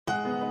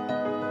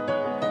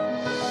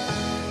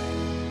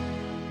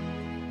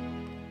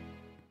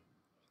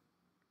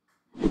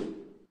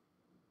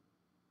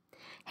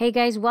Hey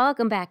guys,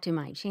 welcome back to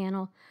my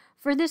channel.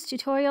 For this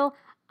tutorial,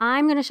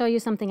 I'm going to show you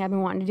something I've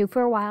been wanting to do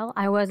for a while.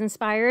 I was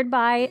inspired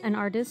by an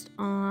artist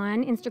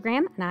on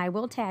Instagram, and I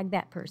will tag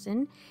that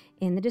person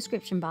in the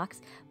description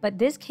box. But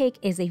this cake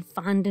is a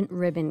fondant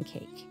ribbon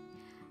cake.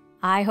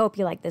 I hope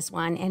you like this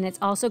one, and it's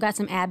also got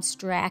some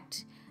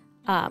abstract,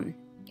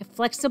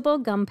 flexible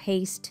gum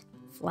paste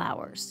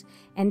flowers.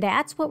 And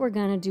that's what we're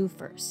going to do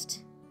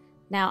first.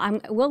 Now,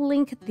 we'll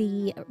link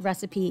the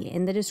recipe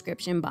in the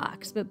description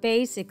box, but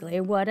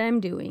basically what I'm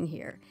doing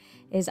here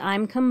is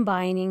I'm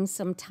combining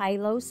some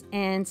Tylose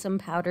and some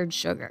powdered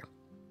sugar.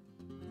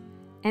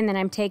 And then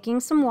I'm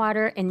taking some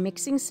water and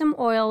mixing some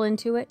oil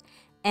into it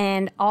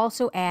and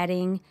also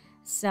adding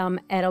some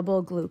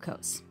edible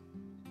glucose.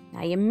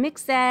 Now you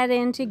mix that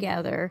in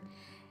together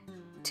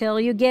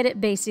till you get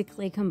it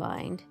basically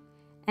combined.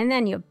 And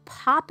then you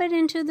pop it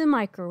into the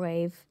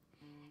microwave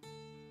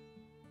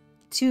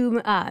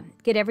to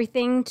get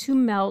everything to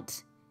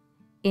melt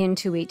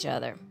into each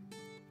other.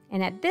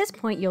 And at this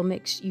point, you'll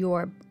mix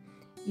your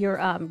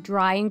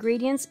dry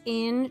ingredients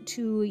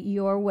into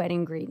your wet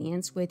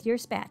ingredients with your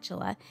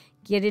spatula.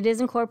 Get it as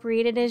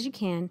incorporated as you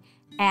can.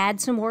 Add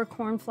some more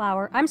corn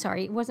flour. I'm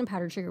sorry, it wasn't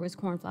powdered sugar, it was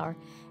corn flour.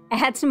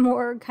 Add some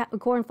more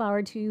corn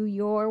flour to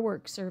your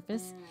work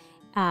surface,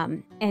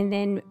 and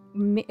then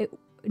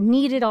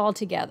knead it all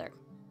together.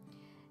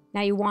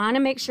 Now you want to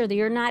make sure that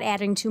you're not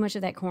adding too much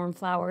of that corn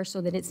flour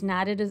so that it's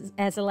not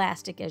as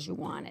elastic as you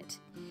want it.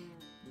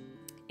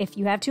 If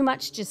you have too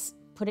much, just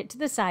put it to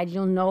the side.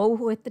 You'll know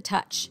with the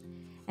touch.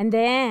 And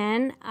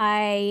then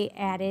I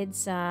added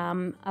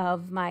some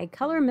of my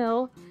Color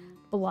Mill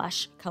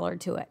blush color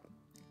to it.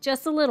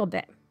 Just a little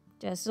bit.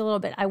 Just a little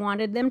bit. I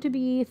wanted them to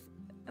be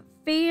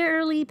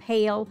fairly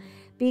pale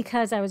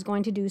because I was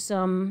going to do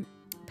some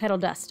petal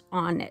dust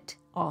on it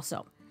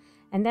also.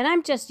 And then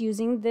I'm just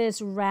using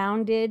this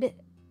rounded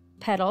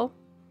petal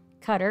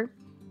cutter,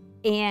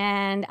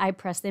 and I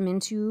press them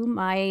into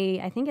my,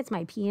 I think it's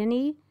my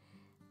peony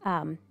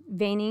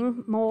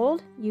veining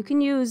mold. You can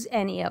use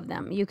any of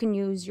them. You can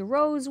use your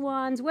rose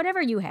ones,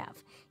 whatever you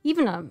have.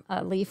 Even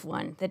a leaf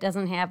one that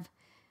doesn't have,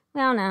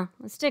 well, no,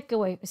 let's stay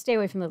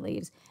away from the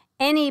leaves.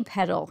 Any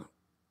petal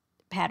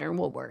pattern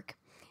will work.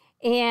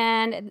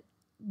 And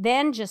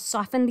then just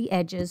soften the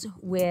edges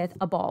with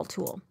a ball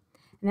tool.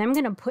 And then I'm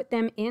going to put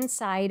them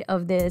inside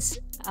of this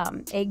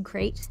egg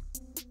crate.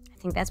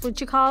 I think that's what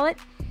you call it.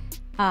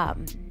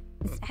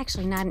 It's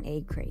actually not an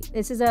egg crate.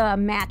 This is a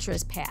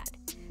mattress pad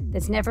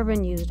that's never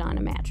been used on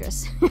a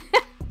mattress.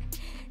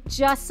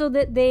 Just so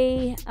that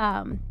they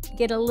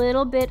get a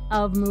little bit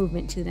of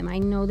movement to them. I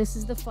know this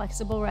is the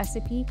flexible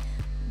recipe,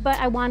 but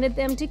I wanted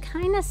them to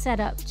kind of set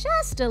up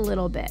just a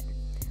little bit.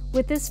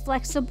 With this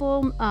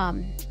flexible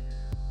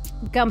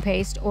gum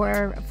paste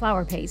or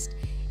flour paste,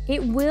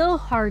 it will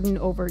harden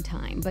over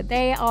time, but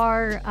they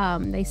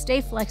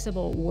stay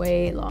flexible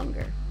way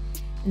longer.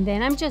 And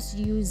then I'm just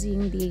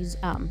using these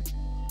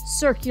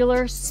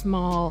circular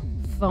small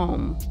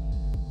foam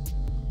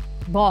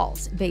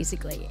balls,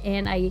 basically.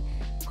 And I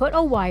put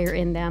a wire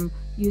in them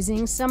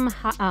using some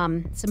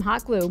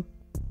hot glue.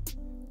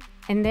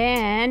 And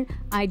then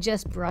I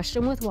just brush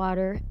them with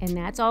water, and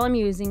that's all I'm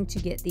using to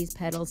get these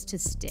petals to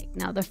stick.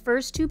 Now the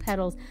first two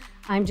petals,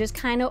 I'm just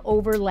kind of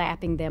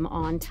overlapping them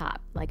on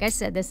top. Like I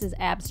said, this is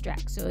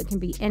abstract, so it can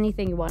be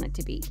anything you want it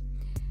to be.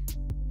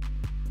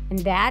 And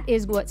that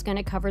is what's going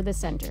to cover the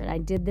center. And I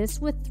did this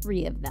with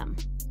 3 of them.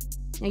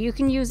 Now you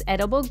can use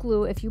edible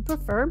glue if you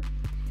prefer.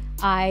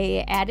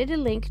 I added a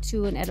link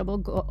to an edible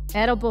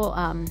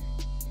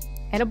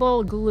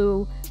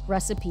glue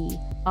recipe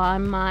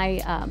on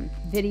my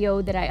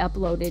video that I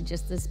uploaded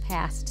just this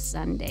past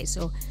Sunday.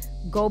 So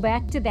go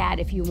back to that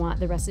if you want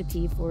the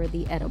recipe for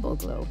the edible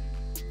glue.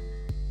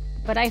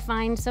 But I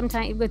find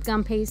sometimes with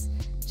gum paste,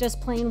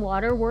 just plain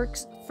water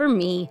works for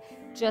me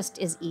just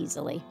as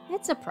easily.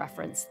 It's a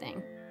preference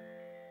thing.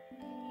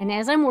 And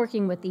as I'm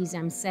working with these,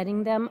 I'm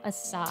setting them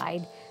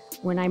aside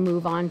when I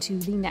move on to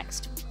the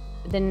next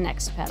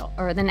petal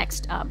or the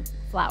next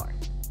flower.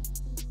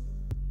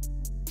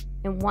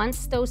 And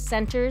once those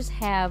centers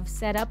have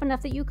set up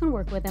enough that you can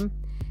work with them,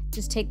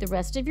 just take the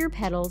rest of your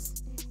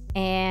petals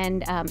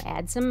and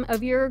add some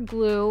of your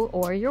glue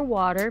or your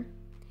water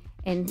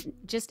and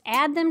just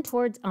add them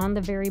on the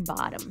very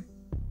bottom.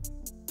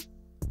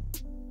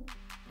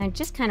 And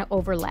just kind of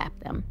overlap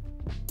them.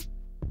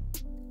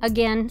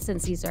 Again,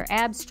 since these are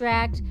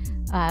abstract,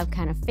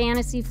 kind of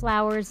fantasy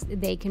flowers,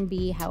 they can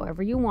be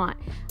however you want.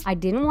 I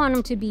didn't want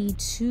them to be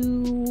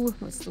too,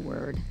 what's the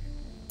word,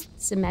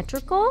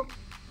 symmetrical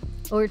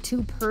or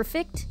too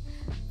perfect,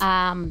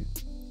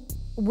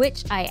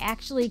 which I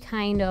actually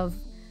kind of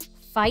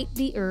fight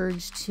the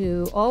urge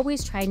to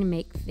always try to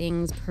make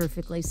things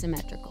perfectly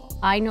symmetrical.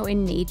 I know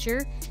in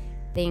nature,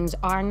 things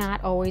are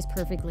not always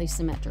perfectly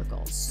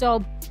symmetrical.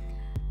 So,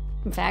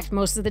 in fact,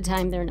 most of the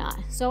time they're not.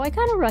 So I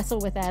kind of wrestle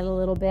with that a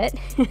little bit.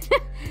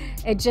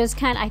 It just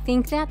kind of, I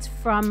think that's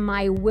from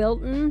my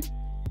Wilton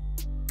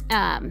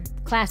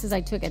classes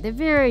I took at the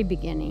very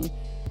beginning.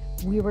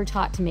 We were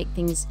taught to make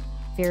things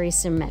very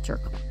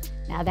symmetrical.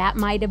 Now that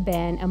might have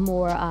been a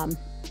more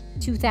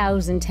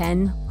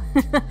 2010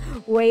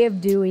 way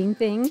of doing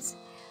things.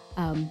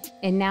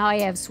 And now I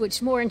have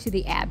switched more into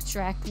the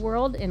abstract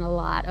world in a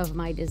lot of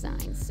my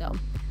designs. So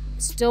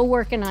still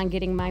working on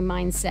getting my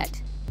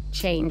mindset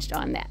changed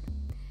on that.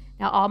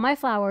 Now all my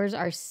flowers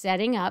are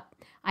setting up.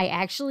 I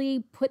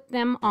actually put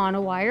them on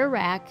a wire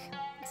rack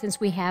since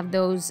we have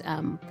those,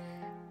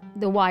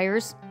 the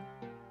wires,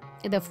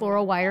 the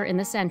floral wire in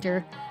the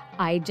center.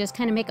 I just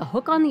kind of make a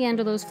hook on the end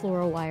of those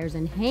floral wires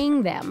and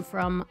hang them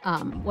from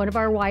one of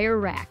our wire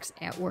racks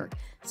at work.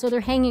 So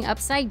they're hanging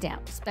upside down,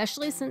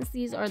 especially since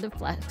these are the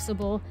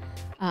flexible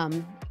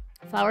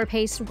flower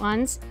paste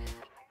ones.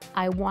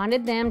 I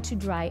wanted them to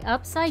dry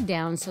upside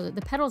down so that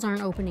the petals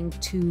aren't opening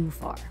too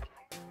far.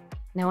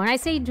 Now when I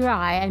say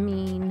dry, I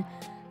mean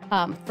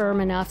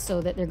firm enough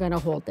so that they're going to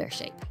hold their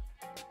shape.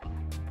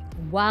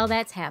 While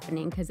that's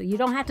happening, because you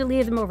don't have to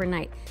leave them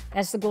overnight.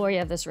 That's the glory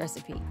of this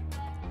recipe.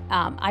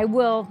 I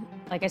will,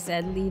 like I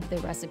said, leave the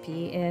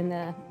recipe in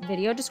the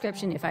video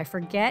description. If I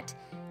forget,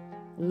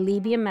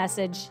 leave me a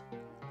message.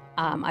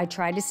 I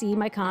try to see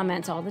my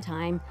comments all the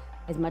time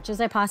as much as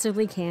I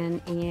possibly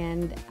can,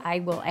 and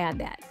I will add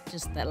that.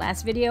 Just the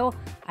last video,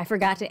 I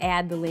forgot to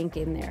add the link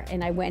in there,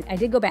 and I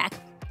did go back.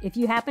 If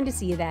you happen to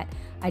see that,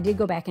 I did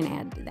go back and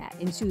add that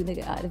into the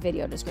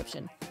video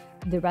description,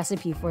 the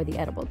recipe for the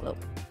edible glue.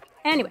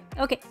 Anyway,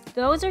 okay,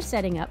 those are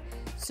setting up.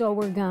 So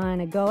we're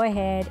gonna go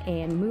ahead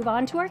and move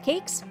on to our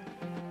cakes.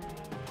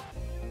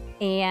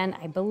 And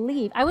I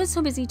believe, I was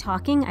so busy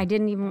talking, I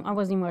wasn't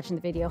even watching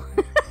the video.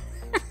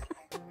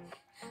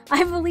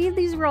 I believe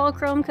these were all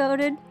crumb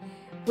coated,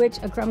 which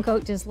a crumb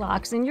coat just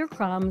locks in your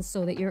crumbs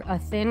so that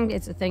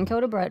it's a thin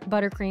coat of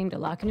buttercream to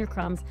lock in your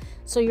crumbs.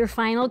 So your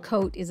final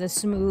coat is a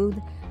smooth,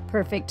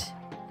 perfect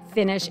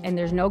finish and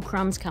there's no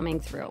crumbs coming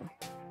through.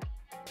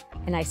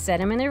 And I set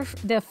them in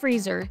the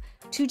freezer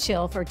to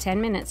chill for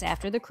 10 minutes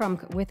after the crumb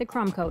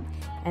coat,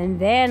 and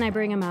then I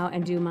bring them out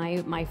and do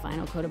my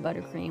final coat of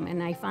buttercream.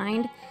 And I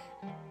find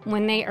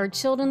when they are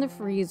chilled in the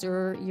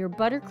freezer, your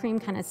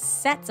buttercream kind of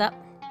sets up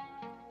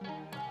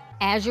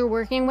as you're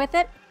working with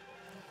it,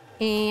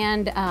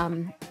 and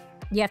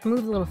you have to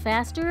move a little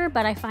faster,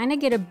 but I find I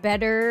get a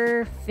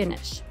better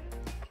finish.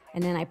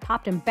 And then I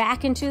popped them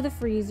back into the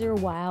freezer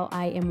while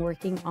I am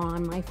working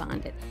on my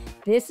fondant.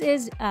 This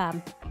is,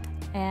 I'm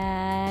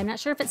not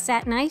sure if it's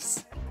satin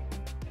ice.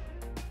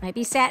 Might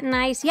be satin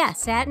ice. Yeah,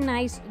 satin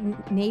ice,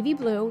 navy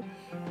blue.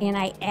 And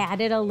I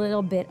added a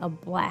little bit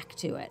of black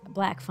to it,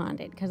 black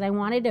fondant, because I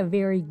wanted a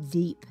very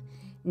deep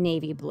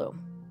navy blue.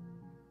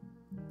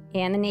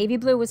 And the navy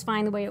blue was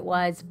fine the way it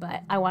was,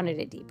 but I wanted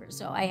it deeper.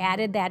 So I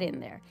added that in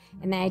there.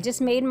 And then I just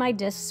made my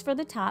discs for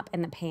the top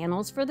and the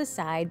panels for the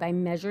side by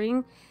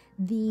measuring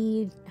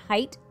the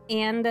height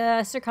and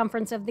the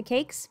circumference of the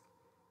cakes,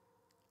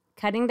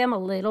 cutting them a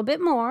little bit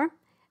more,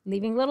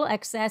 leaving a little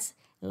excess,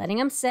 letting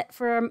them sit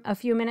for a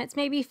few minutes,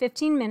 maybe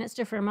 15 minutes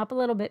to firm up a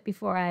little bit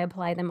before I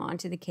apply them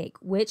onto the cake,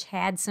 which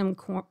had some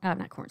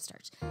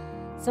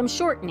some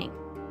shortening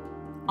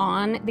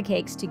on the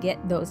cakes to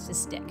get those to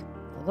stick.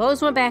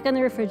 Those went back in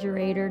the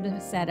refrigerator to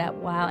set up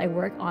while I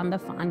work on the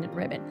fondant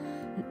ribbon.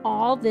 And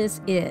all this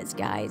is,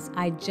 guys,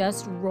 I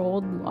just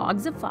rolled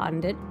logs of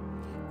fondant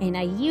and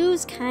I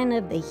use kind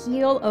of the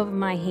heel of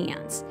my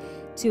hands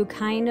to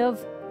kind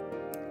of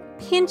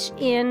pinch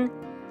in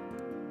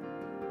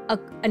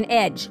an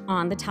edge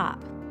on the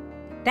top.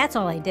 That's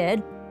all I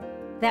did.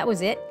 That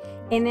was it.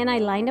 And then I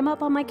lined them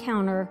up on my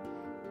counter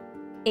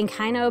and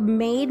kind of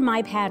made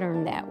my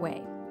pattern that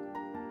way.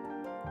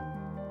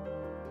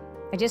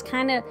 I just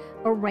kind of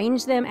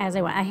arranged them as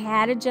I went. I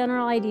had a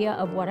general idea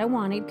of what I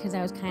wanted because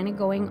I was kind of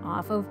going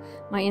off of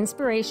my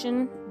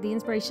inspiration, the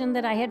inspiration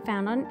that I had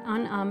found on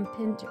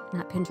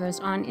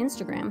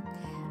Instagram.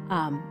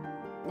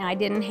 Now, I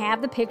didn't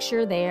have the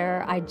picture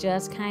there. I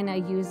just kind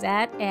of used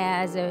that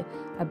as a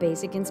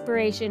basic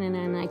inspiration, and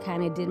then I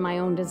kind of did my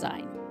own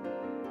design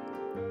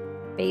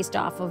based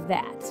off of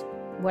that,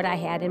 what I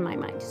had in my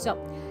mind. So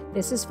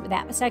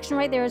that section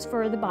right there is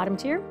for the bottom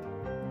tier.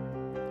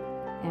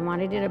 I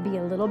wanted it to be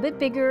a little bit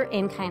bigger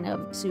and kind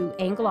of to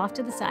angle off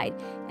to the side.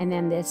 And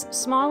then this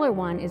smaller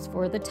one is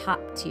for the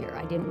top tier.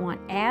 I didn't want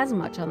as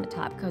much on the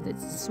top because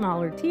it's a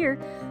smaller tier,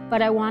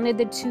 but I wanted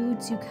the two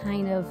to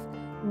kind of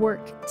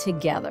work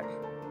together.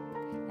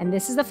 And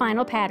this is the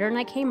final pattern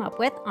I came up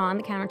with on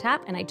the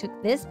countertop, and I took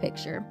this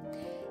picture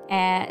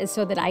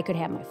so that I could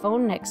have my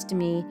phone next to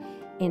me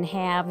and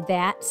have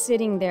that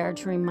sitting there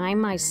to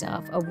remind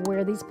myself of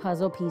where these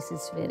puzzle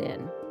pieces fit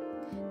in.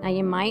 Now,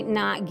 you might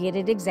not get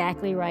it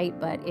exactly right,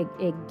 but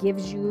it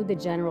gives you the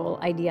general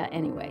idea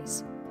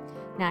anyways.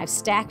 Now, I've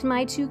stacked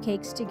my two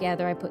cakes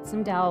together. I put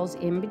some dowels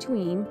in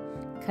between,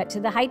 cut to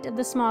the height of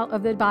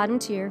the bottom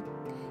tier,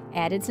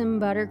 added some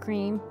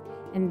buttercream,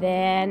 and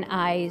then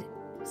I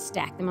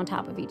stack them on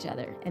top of each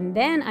other. And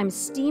then I'm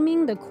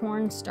steaming the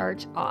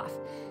cornstarch off.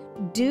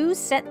 Do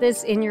set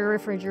this in your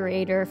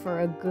refrigerator for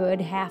a good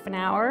half an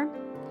hour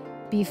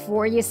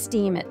before you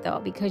steam it, though,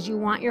 because you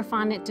want your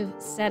fondant to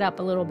set up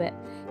a little bit,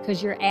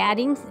 because you're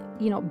adding,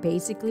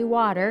 basically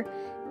water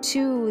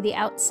to the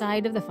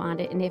outside of the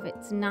fondant, and if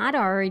it's not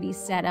already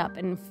set up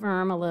and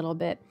firm a little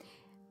bit,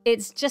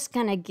 it's just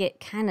gonna get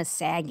kind of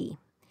saggy,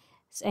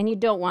 and you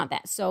don't want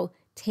that. So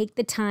take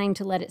the time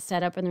to let it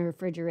set up in the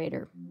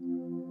refrigerator.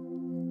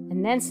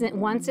 And then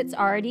once it's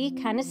already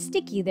kind of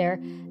sticky there,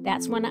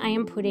 that's when I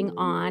am putting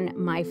on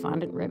my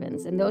fondant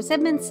ribbons. And those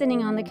have been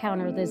sitting on the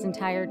counter this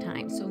entire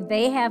time, so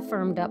they have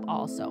firmed up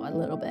also a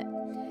little bit.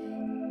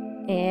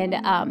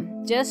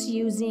 And just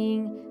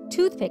using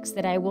toothpicks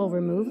that I will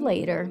remove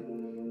later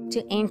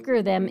to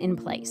anchor them in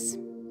place.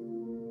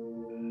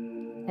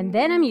 And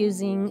then I'm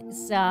using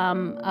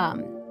some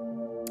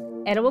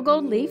edible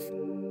gold leaf,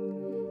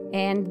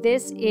 and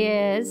this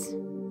is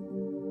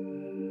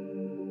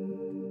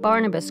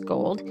Barnabas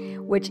Gold,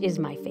 which is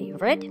my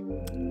favorite.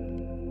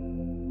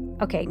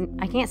 Okay,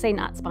 I can't say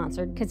not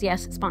sponsored, because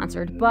yes, it's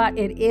sponsored, but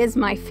it is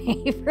my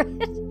favorite.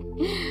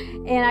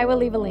 And I will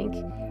leave a link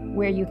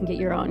where you can get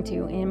your own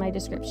too in my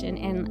description,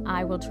 and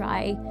I will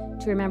try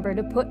to remember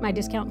to put my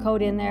discount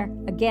code in there.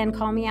 Again,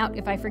 call me out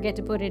if I forget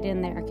to put it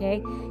in there,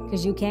 okay?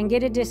 Because you can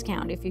get a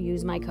discount if you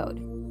use my code.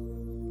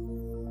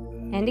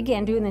 And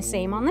again, doing the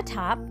same on the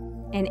top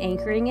and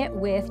anchoring it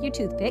with your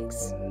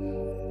toothpicks,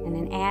 and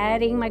then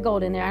adding my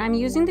gold in there. And I'm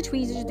using the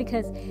tweezers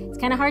because it's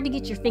kind of hard to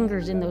get your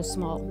fingers in those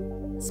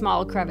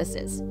small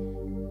crevices.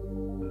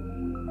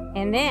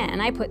 And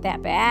then I put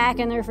that back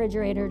in the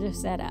refrigerator to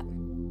set up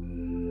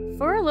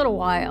for a little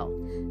while.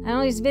 I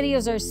know these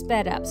videos are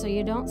sped up, so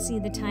you don't see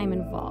the time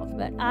involved,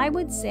 but I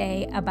would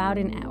say about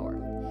an hour.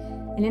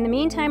 And in the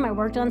meantime, I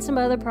worked on some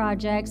other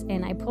projects,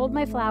 and I pulled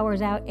my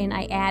flowers out, and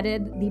I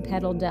added the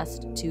petal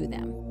dust to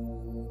them.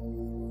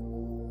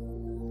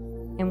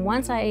 And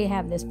once I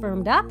have this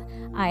firmed up,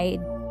 I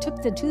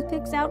took the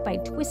toothpicks out by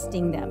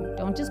twisting them.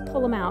 Don't just pull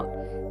them out,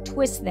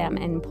 twist them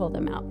and pull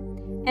them out.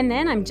 And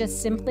then I'm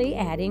just simply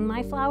adding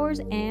my flowers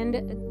and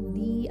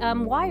the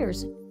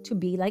wires to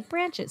be like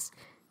branches.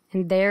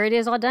 And there it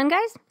is, all done,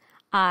 guys.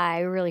 I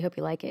really hope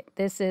you like it.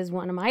 This is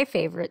one of my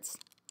favorites.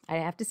 I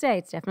have to say,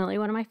 it's definitely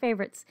one of my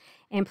favorites.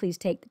 And please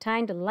take the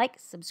time to like,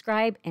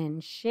 subscribe,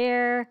 and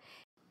share.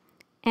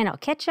 And I'll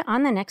catch you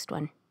on the next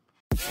one.